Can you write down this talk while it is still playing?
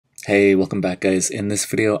Hey, welcome back guys. In this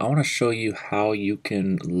video, I want to show you how you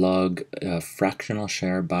can log fractional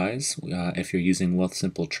share buys if you're using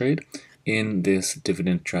Wealthsimple Trade in this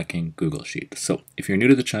dividend tracking Google Sheet. So if you're new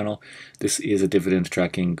to the channel, this is a dividend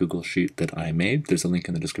tracking Google Sheet that I made. There's a link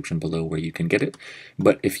in the description below where you can get it.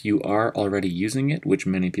 But if you are already using it, which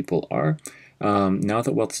many people are, now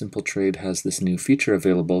that Wealthsimple Trade has this new feature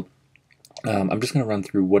available, I'm just going to run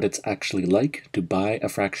through what it's actually like to buy a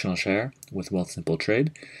fractional share with Wealthsimple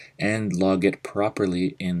Trade and log it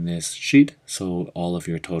properly in this sheet so all of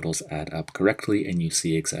your totals add up correctly and you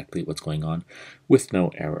see exactly what's going on with no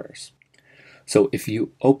errors. So if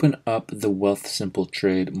you open up the Wealthsimple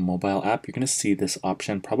Trade mobile app, you're going to see this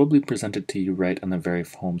option probably presented to you right on the very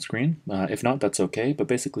home screen. If not, that's okay, but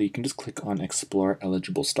basically you can just click on Explore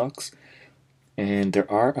Eligible Stocks. And there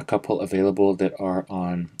are a couple available that are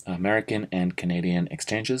on American and Canadian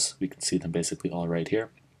exchanges. We can see them basically all right here.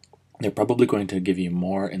 They're probably going to give you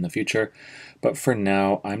more in the future, but for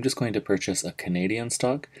now, I'm just going to purchase a Canadian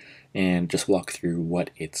stock and just walk through what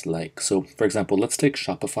it's like. So for example, let's take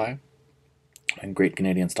Shopify, a great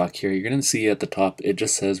Canadian stock here. You're going to see at the top, it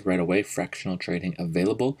just says right away, fractional trading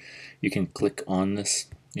available. You can click on this,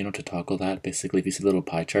 to toggle that. Basically, if you see the little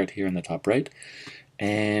pie chart here in the top right,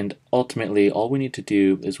 and ultimately, all we need to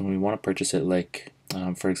do is when we want to purchase it, like,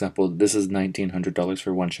 for example, this is $1,900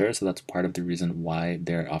 for one share, so that's part of the reason why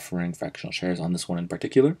they're offering fractional shares on this one in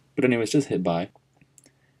particular. But anyways, just hit buy.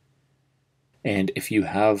 And if you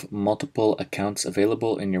have multiple accounts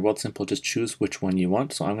available in your Wealthsimple, just choose which one you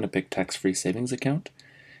want. So I'm going to pick tax-free savings account.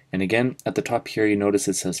 And again, at the top here, you notice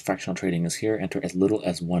it says fractional trading is here. Enter as little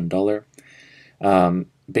as $1.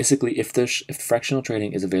 Basically, if fractional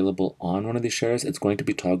trading is available on one of these shares, it's going to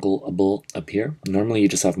be toggleable up here. Normally, you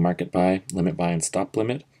just have market buy, limit buy, and stop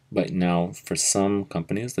limit. But now, for some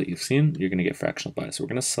companies that you've seen, you're going to get fractional buy. So we're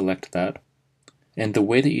going to select that. And the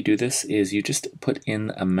way that you do this is you just put in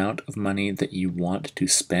the amount of money that you want to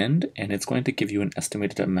spend, and it's going to give you an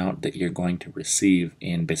estimated amount that you're going to receive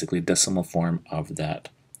in basically decimal form of that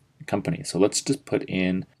company. So let's just put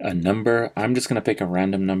in a number. I'm just going to pick a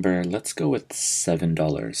random number. Let's go with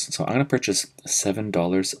 $7. So I'm going to purchase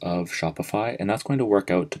 $7 of Shopify, and that's going to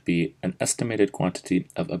work out to be an estimated quantity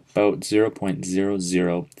of about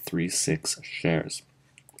 0.0036 shares.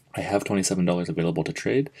 I have $27 available to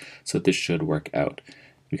trade, so this should work out.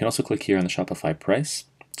 We can also click here on the Shopify price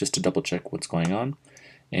just to double check what's going on.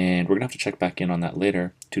 And we're going to have to check back in on that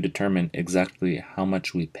later to determine exactly how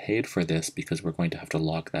much we paid for this, because we're going to have to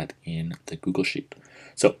log that in the Google Sheet.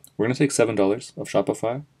 So we're going to take $7 of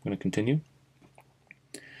Shopify. I'm going to continue.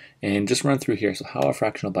 And just run through here. So how a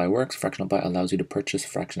fractional buy works. Fractional buy allows you to purchase a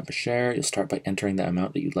fraction of a share. You'll start by entering the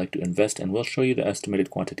amount that you'd like to invest, and we'll show you the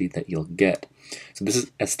estimated quantity that you'll get. So this is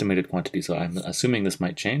estimated quantity, so I'm assuming this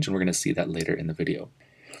might change, and we're going to see that later in the video.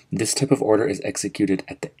 This type of order is executed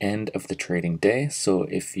at the end of the trading day, so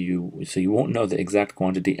you won't know the exact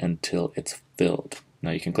quantity until it's filled.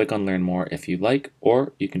 Now you can click on learn more if you like,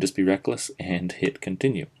 or you can just be reckless and hit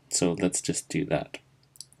continue. So let's just do that.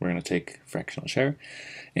 We're going to take fractional share,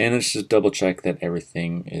 and let's just double check that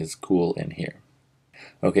everything is cool in here.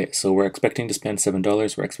 Okay, so we're expecting to spend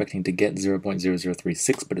 $7. We're expecting to get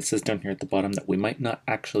 0.0036, but it says down here at the bottom that we might not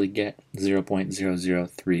actually get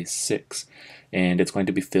 0.0036, and it's going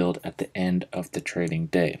to be filled at the end of the trading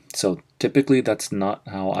day. So typically that's not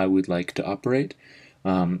how I would like to operate.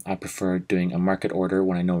 I prefer doing a market order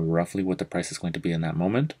when I know roughly what the price is going to be in that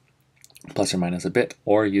moment, plus or minus a bit,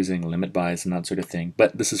 or using limit buys and that sort of thing.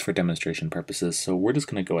 But this is for demonstration purposes, so we're just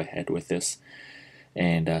going to go ahead with this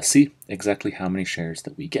and see exactly how many shares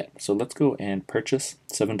that we get. So let's go and purchase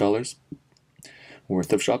 $7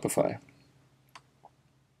 worth of Shopify.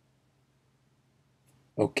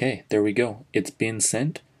 Okay, there we go. It's been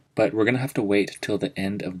sent, but we're going to have to wait till the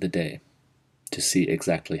end of the day to see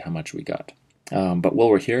exactly how much we got. But while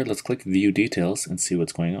we're here, let's click View Details and see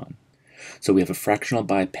what's going on. So we have a fractional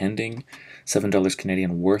buy pending, $7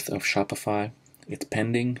 Canadian worth of Shopify. It's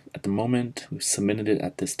pending at the moment. We've submitted it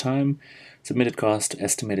at this time. Submitted cost,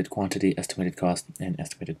 estimated quantity, estimated cost, and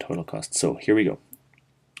estimated total cost. So here we go.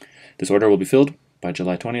 This order will be filled by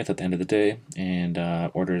July 20th at the end of the day, and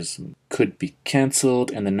orders could be canceled,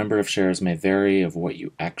 and the number of shares may vary of what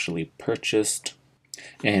you actually purchased.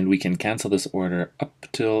 And we can cancel this order up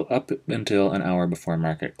until an hour before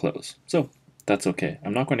market close. So that's okay.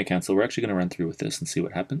 I'm not going to cancel. We're actually going to run through with this and see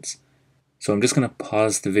what happens. So I'm just going to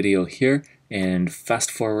pause the video here and fast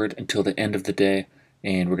forward until the end of the day,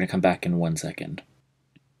 and we're going to come back in 1 second.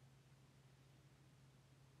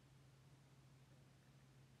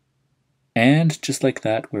 And just like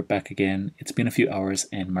that, we're back again. It's been a few hours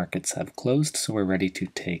and markets have closed, so we're ready to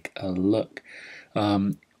take a look.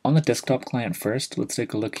 on the desktop client first, let's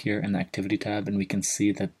take a look here in the activity tab, and we can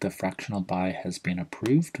see that the fractional buy has been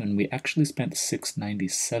approved, and we actually spent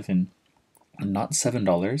 $6.97, not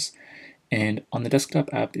 $7. And on the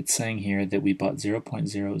desktop app, it's saying here that we bought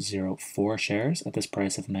 0.004 shares at this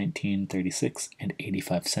price of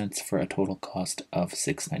 $19.36.85 for a total cost of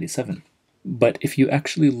 $6.97. But if you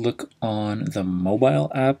actually look on the mobile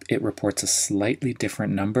app, it reports a slightly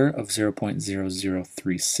different number of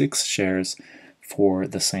 0.0036 shares for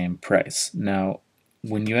the same price. Now,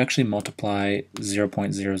 when you actually multiply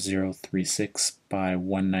 0.0036 by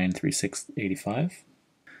 1936.85,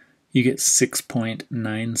 you get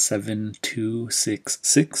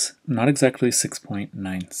 6.97266, not exactly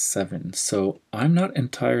 6.97. So I'm not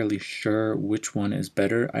entirely sure which one is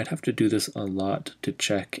better. I'd have to do this a lot to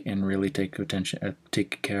check and really take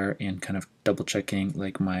care in kind of double checking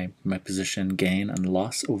like my position gain and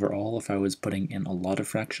loss overall if I was putting in a lot of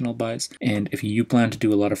fractional buys. And if you plan to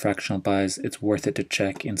do a lot of fractional buys, it's worth it to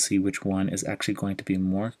check and see which one is actually going to be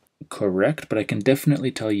more correct, but I can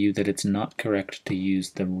definitely tell you that it's not correct to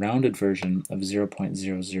use the rounded version of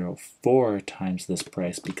 0.004 times this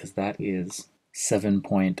price, because that is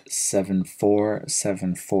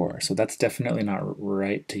 7.7474. So that's definitely not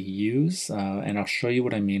right to use, and I'll show you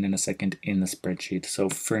what I mean in a second in the spreadsheet. So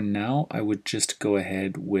for now, I would just go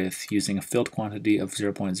ahead with using a filled quantity of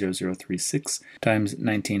 0.0036 times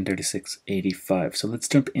 1936.85. So let's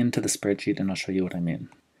jump into the spreadsheet and I'll show you what I mean.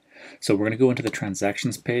 So we're going to go into the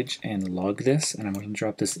transactions page and log this, and I'm going to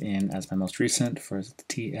drop this in as my most recent for the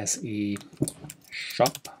TSE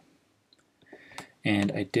shop.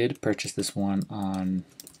 And I did purchase this one on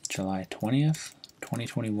July 20th,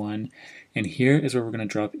 2021. And here is where we're going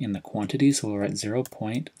to drop in the quantity. So we'll write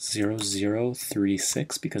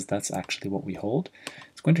 0.0036 because that's actually what we hold.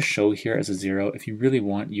 It's going to show here as a 0. If you really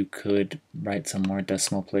want, you could write some more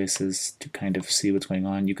decimal places to kind of see what's going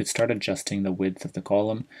on. You could start adjusting the width of the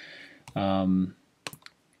column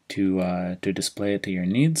to display it to your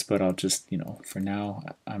needs, but I'll just, for now,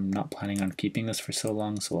 I'm not planning on keeping this for so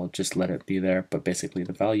long, so I'll just let it be there. But basically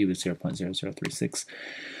the value is 0.0036.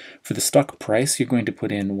 For the stock price, you're going to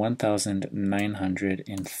put in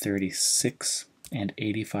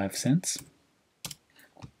 $1,936.85.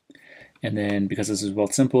 And then because this is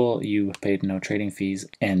Wealthsimple, you paid no trading fees,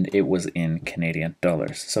 and it was in Canadian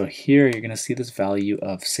dollars. So here you're going to see this value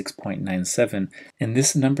of 6.97, and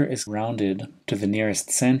this number is rounded to the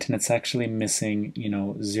nearest cent, and it's actually missing,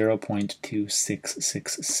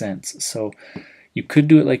 0.266 cents. So you could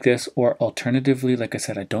do it like this, or alternatively, like I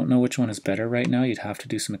said, I don't know which one is better right now. You'd have to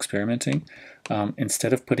do some experimenting.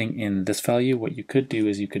 Instead of putting in this value, what you could do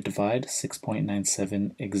is you could divide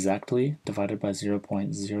 6.97 exactly divided by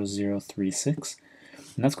 0.0036.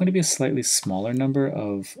 And that's going to be a slightly smaller number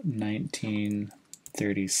of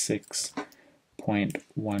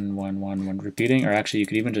 1936.1111 repeating, or actually you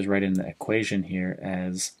could even just write in the equation here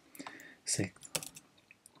as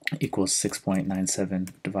equals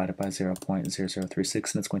 6.97 divided by 0.0036,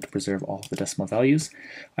 and it's going to preserve all of the decimal values.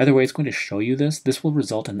 Either way, it's going to show you this. This will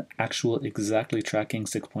result in the actual exactly tracking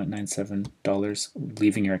 $6.97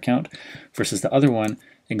 leaving your account, versus the other one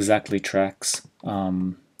exactly tracks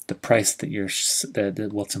the price that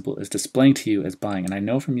Wealthsimple is displaying to you as buying. And I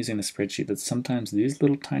know from using the spreadsheet that sometimes these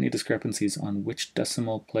little tiny discrepancies on which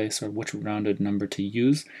decimal place or which rounded number to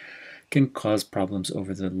use can cause problems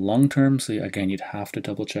over the long term. So again, you'd have to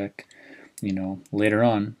double check, later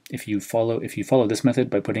on if you follow this method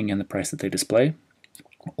by putting in the price that they display,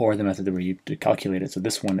 or the method where you calculate it. So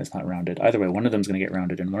this one is not rounded. Either way, one of them is going to get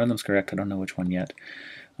rounded, and one of them is correct. I don't know which one yet.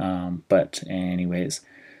 But anyways,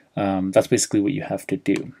 that's basically what you have to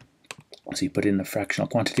do. So you put in the fractional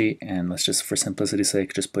quantity, and let's just, for simplicity's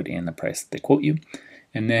sake, just put in the price that they quote you.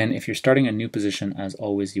 And then if you're starting a new position, as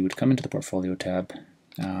always, you would come into the portfolio tab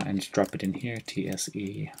and just drop it in here,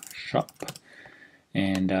 TSE shop,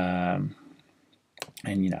 and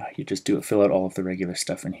you just fill out all of the regular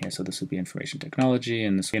stuff in here. So this would be information technology,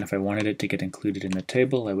 and this, and if I wanted it to get included in the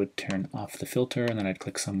table, I would turn off the filter, and then I'd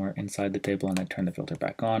click somewhere inside the table, and I'd turn the filter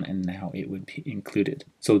back on, and now it would be included.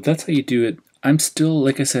 So that's how you do it. I'm still,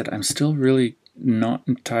 like I said, I'm still really not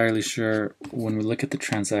entirely sure when we look at the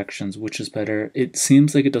transactions which is better. It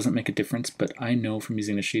seems like it doesn't make a difference, but I know from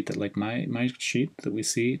using the sheet that, like, my sheet that we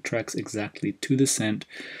see tracks exactly to the cent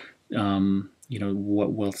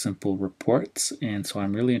what Wealthsimple reports, and so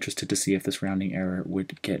I'm really interested to see if this rounding error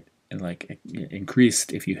would get like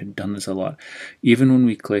increased if you had done this a lot. Even when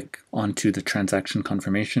we click onto the transaction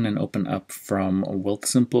confirmation and open up from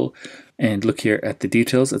Wealthsimple and look here at the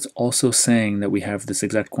details, it's also saying that we have this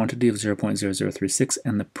exact quantity of 0.0036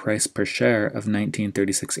 and the price per share of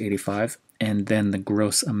 1936.85, and then the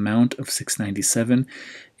gross amount of 697.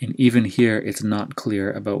 And even here, it's not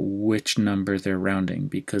clear about which number they're rounding,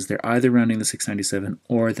 because they're either rounding the 697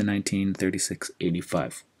 or the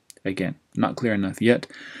 1936.85. Again, not clear enough yet.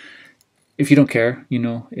 If you don't care, you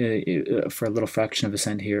know, for a little fraction of a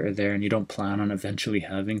cent here or there, and you don't plan on eventually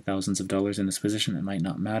having thousands of dollars in this position, it might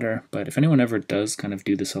not matter. But if anyone ever does kind of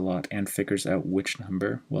do this a lot and figures out which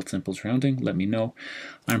number Wealthsimple's rounding, let me know.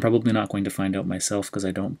 I'm probably not going to find out myself because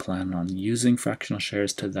I don't plan on using fractional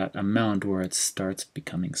shares to that amount where it starts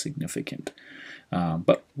becoming significant.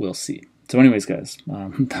 But we'll see. So anyways, guys,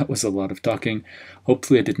 that was a lot of talking.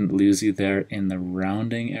 Hopefully I didn't lose you there in the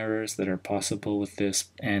rounding errors that are possible with this,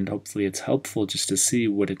 and hopefully it's helpful just to see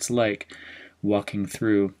what it's like walking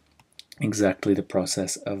through exactly the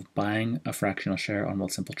process of buying a fractional share on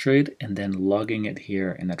Wealthsimple Trade and then logging it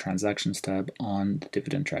here in the transactions tab on the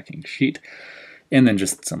dividend tracking sheet. And then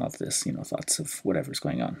just some of this, you know, thoughts of whatever's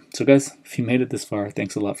going on. So guys, if you made it this far,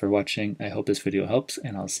 thanks a lot for watching. I hope this video helps,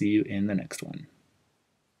 and I'll see you in the next one.